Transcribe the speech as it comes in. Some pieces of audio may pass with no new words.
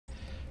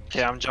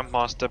Okay, I'm jump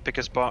master. Pick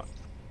a spot.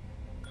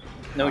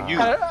 No, you.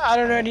 I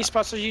don't know any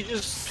spots, so you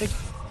just pick.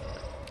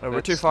 Oh, we're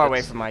too far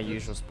away from my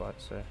usual spot,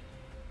 so.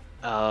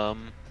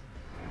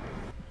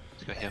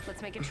 Let's go here.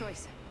 Let's make a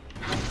choice.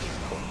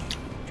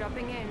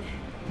 Dropping in.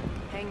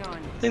 Hang on.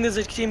 I think there's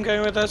a team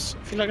going with us.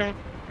 If you like going.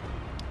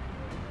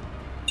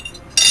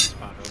 It's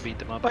fine, we'll beat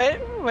them up.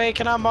 Wait,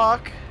 can I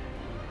mark?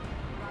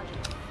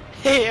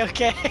 Hey,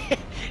 okay.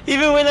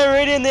 Even when I'm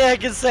already in there, I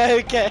can say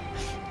okay.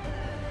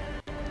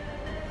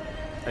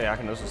 Oh, yeah, I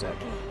can also say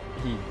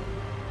he.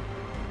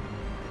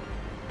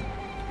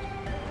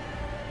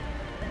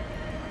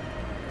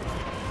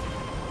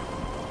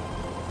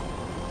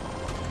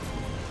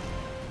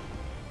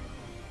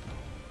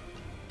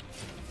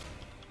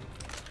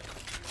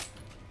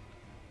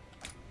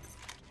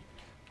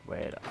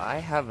 Wait, I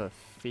have a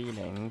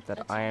feeling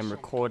that I am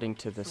recording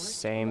to the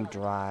same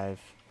drive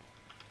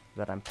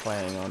that I'm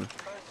playing on.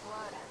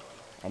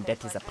 And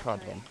that is a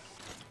problem.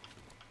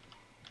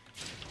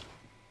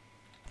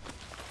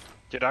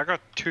 Dude, I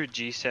got 2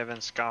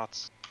 G7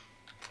 scouts.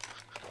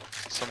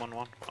 Someone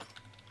want one?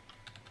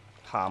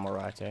 I'm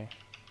alright, eh?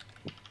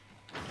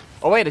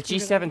 Oh wait, a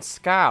G7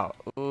 scout!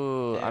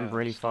 Ooh, Yeah, I'm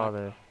really it's far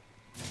not-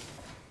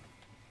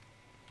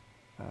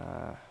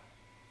 there.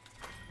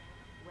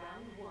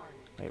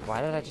 Wait,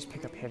 why did I just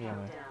pick up heavy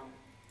ammo?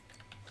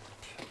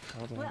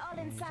 Hold on. We're all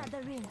inside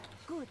the ring.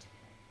 Good.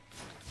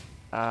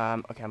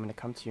 Okay, I'm gonna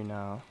come to you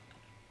now.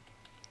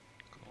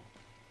 Cool.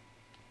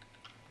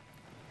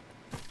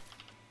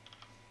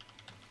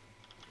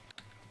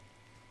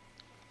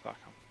 Fuck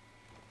 'em.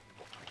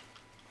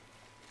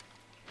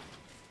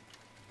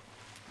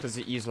 Does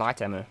it use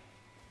light ammo?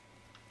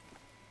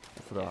 I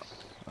forgot.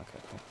 Yes. Okay,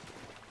 cool.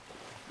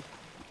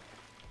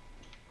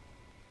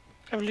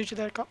 Have looted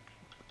that cop.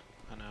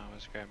 I know, I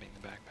was grabbing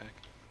the backpack.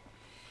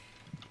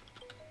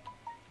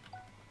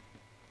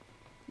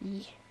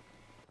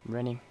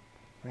 Running.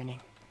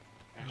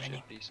 Actually,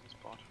 a decent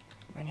spot.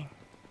 Running.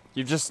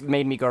 You've just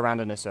made me go around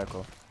in a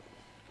circle.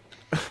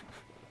 Oh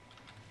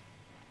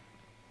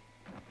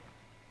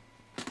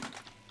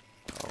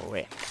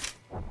wait.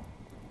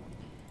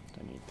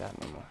 Don't need that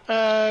no more.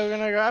 We're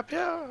gonna go up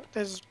here.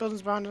 There's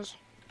buildings behind us.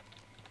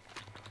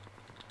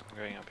 I'm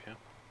going up here.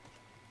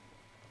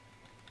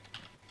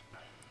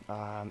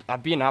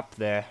 I've been up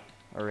there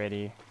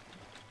already.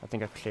 I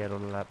think I've cleared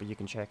all of that, but you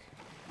can check.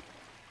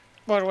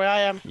 What, where I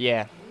am?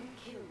 Yeah.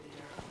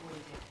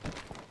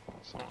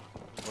 So,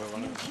 where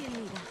one New of kill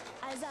leader.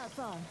 Eyes out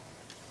for. got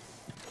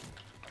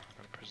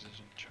a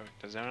precision choke.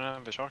 Does anyone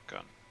have a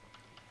shotgun?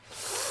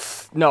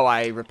 No,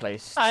 I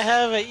replaced. I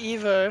have a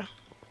Evo.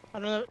 I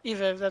don't know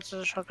Evo if that's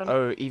a shotgun.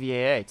 Oh,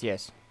 EVA8,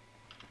 yes.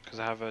 Because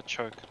I have a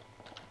choke.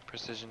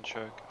 Precision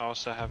choke. I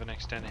also have an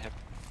extended hip.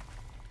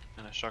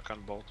 And a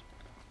shotgun bolt.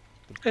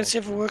 Let's see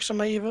if it works on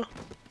my Evo.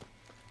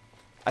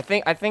 I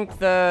think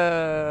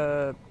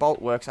the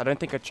bolt works. I don't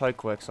think a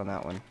choke works on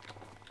that one.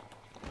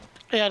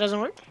 Yeah, it doesn't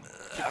work.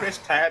 You press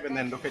tab and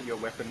then look at your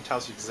weapon. It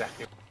tells you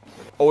exactly.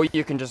 Or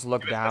you can just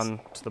look down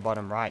to the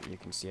bottom right. You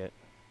can see it.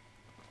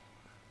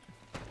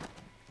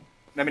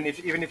 I mean,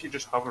 even if you're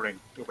just hovering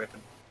your weapon.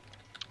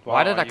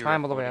 Why did Are I you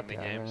climb all the way up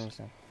recording here? I the don't games?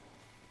 understand.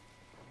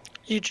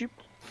 YouTube.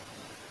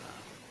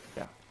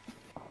 Yeah.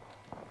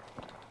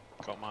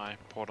 Got my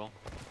portal.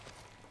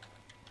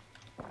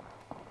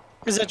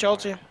 Is that your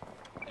ulti?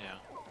 Yeah.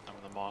 I'm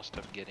the master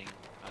of getting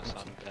us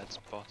out of bad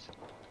spots.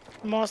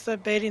 Master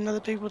baiting other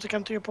people to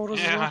come to your portals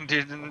as Yeah, well.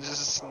 dude, and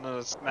just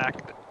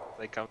smack.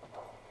 They come.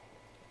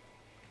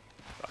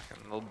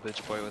 Fucking little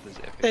bitch boy with his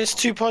epic. There's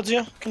 2 pods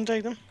here. Can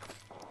take them.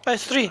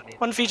 There's 3.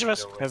 One for each of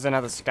us. There's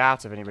another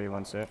scout if anybody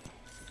wants it.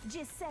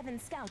 G7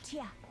 scout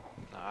here.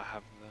 No, I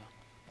have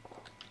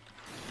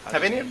the.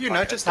 Have any of you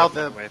noticed how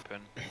the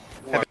weapon?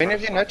 Have any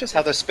of you noticed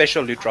how the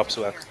special loot drops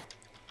work?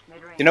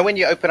 You know when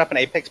you open up an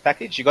Apex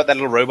package, you got that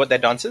little robot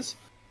that dances?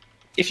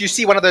 If you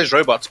see one of those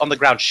robots on the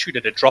ground, shoot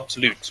it, it drops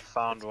loot.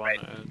 Found one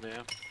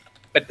earlier.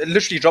 But it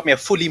literally dropped me a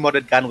fully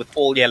modded gun with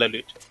all yellow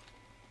loot.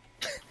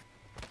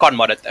 Can't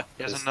mod it though.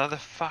 There's another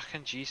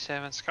fucking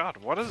G7 Scout.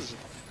 What is it?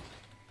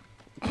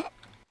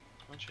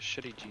 Bunch of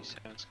shitty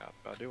G7 Scout,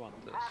 but I do want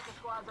this.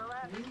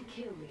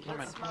 I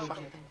mean, fuck.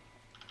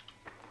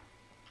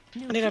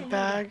 New I need a kill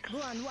bag.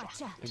 leader. Go on,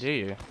 watch out. Do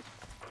you?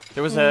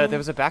 There was a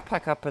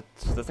backpack up at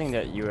the thing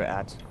that you were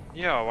at.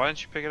 Yeah, why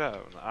didn't you pick it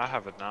up? I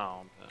have it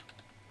now. But...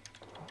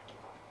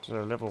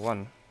 So level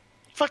 1.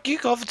 Fuck you,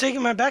 Carl, for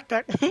taking my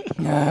backpack.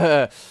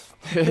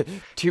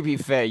 To be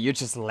fair, you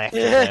just left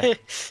it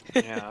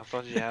there. yeah, I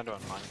thought you had one,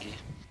 monkey.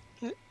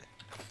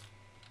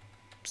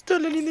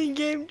 Still anything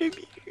game, don't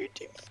be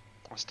hurting.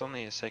 I still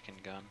need a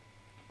second gun.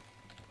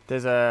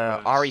 There's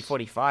a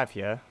RE45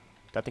 here.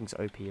 That thing's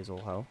OP as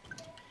all hell.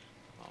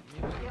 Oh,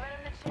 music.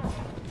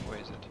 Where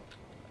is it?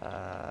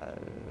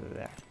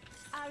 There.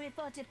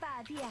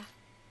 RE45 here.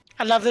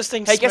 I love this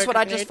thing. Hey, guess smoke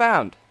what I grenade. just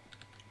found?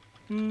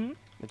 Hmm?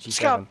 The G7.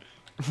 Scout.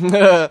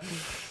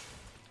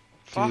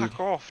 Fuck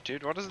off,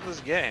 dude. What is this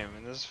game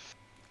and this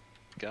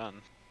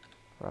gun?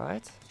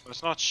 Right?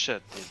 It's not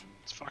shit, dude.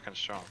 It's fucking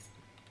strong.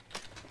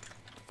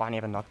 Finally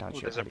have a knockdown Ooh,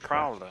 shit. there's a holy crap.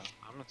 prowler.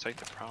 I'm gonna take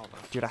the Prowler.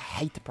 Dude, I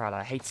hate the Prowler.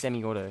 I hate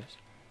semi-autos.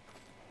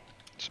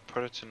 Just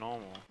put it to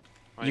normal.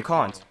 Oh, You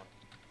can't.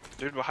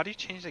 Dude, well, how do you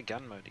change the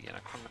gun mode again? I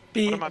can't.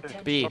 B. What am I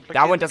doing? B. Stop That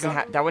looking one at the doesn't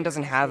gun. that one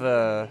doesn't have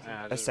a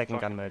Yeah, I a just second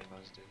gun fucking mode.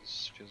 realized it.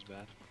 This feels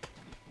bad.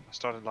 I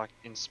started like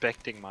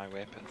inspecting my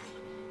weapon.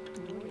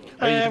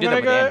 Oh, you can I'm do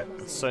that gonna with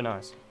M. It's so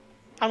nice.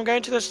 I'm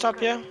going to the top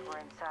here.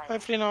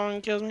 Hopefully no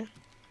one kills me.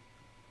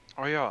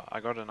 Oh yeah, I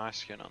got a nice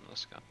skin on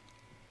this gun.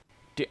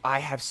 Dude, I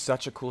have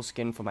such a cool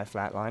skin for my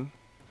flatline.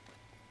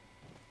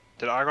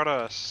 Did I got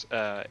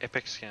a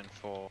epic skin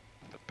for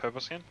the purple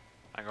skin?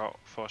 I got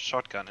for a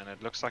shotgun and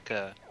it looks like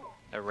a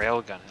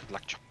rail gun. It's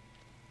like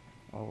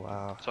Oh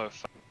wow, so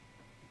fun.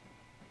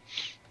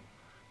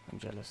 I'm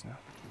jealous now.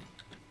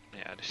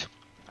 Yeah,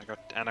 I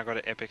got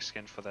an epic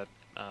skin for that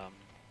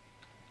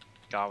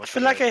guy I with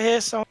feel the like I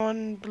hear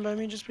someone below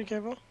me, just be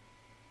careful.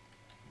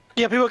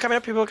 Yeah, people coming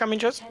up, people coming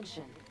just.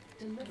 Attention.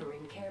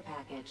 Delivering care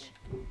package.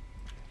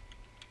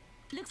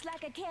 Looks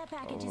like a care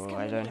package is Oh, coming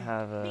I don't in.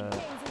 have Big a.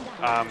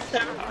 things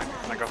in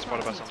the I got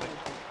spotted by something.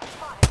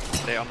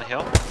 They on the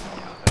hill?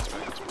 Yeah, that's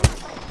where I got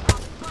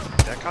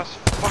spotted. That guy's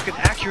fucking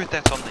accurate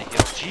that's on the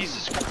hill.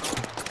 Jesus Christ.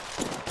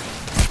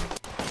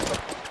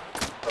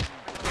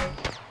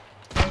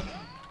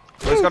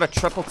 Oh, he's got a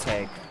triple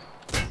take.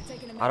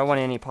 I don't want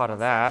any part of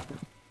that.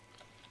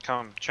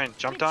 Come, Train,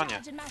 jump down ya.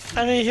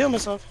 I need to heal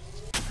myself.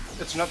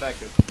 It's not that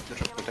good. The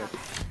triple take.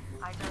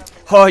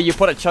 Oh, you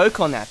put a choke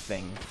on that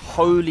thing.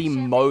 Holy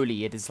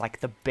moly, it is like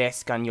the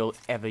best gun you'll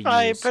ever use.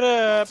 I put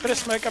a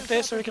smoke up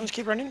there so we can just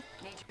keep running.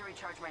 Need to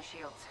recharge my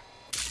shields.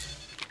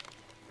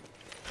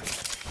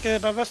 Get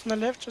above us on the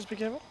left, just be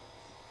careful.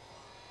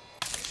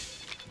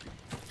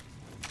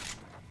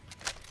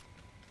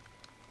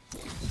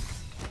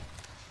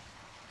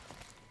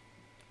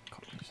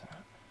 Can't use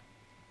that.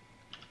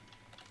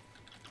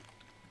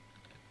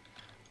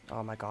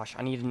 Oh my gosh,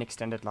 I need an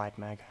extended light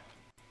mag.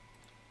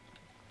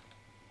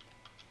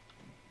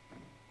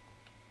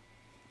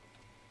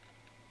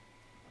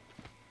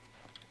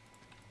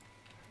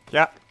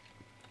 Yeah.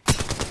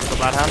 The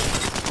Bloodhound.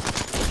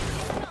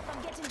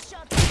 I'm getting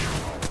shot.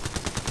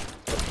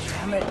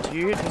 Damn it,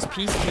 dude. This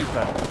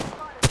Peacekeeper.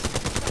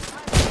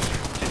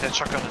 Dude, that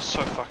shotgun is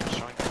so fucking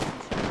strong.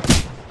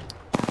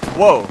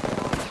 Whoa.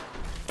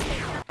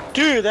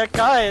 Dude, that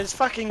guy is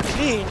fucking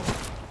clean.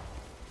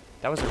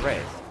 That was a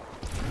Wraith.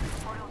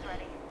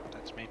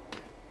 That's me.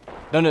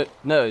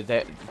 No,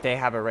 they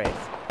have a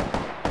Wraith.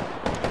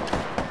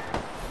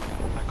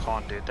 I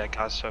can't, dude. That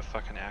guy's so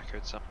fucking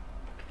accurate. So.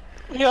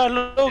 Yeah,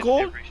 Lord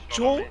Gorge,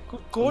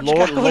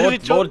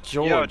 Lord George.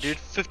 Yo, dude,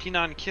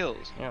 59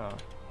 kills. Yeah.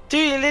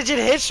 Dude, he legit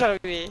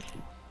headshot me.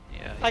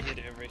 Yeah, he Like- hit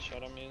every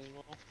shot on me as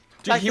well.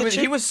 Dude, Like he the was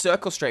chick-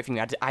 circle strafing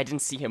me. I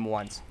didn't see him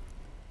once.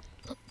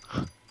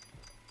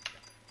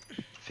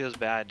 Feels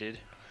bad, dude.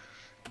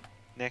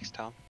 Next time.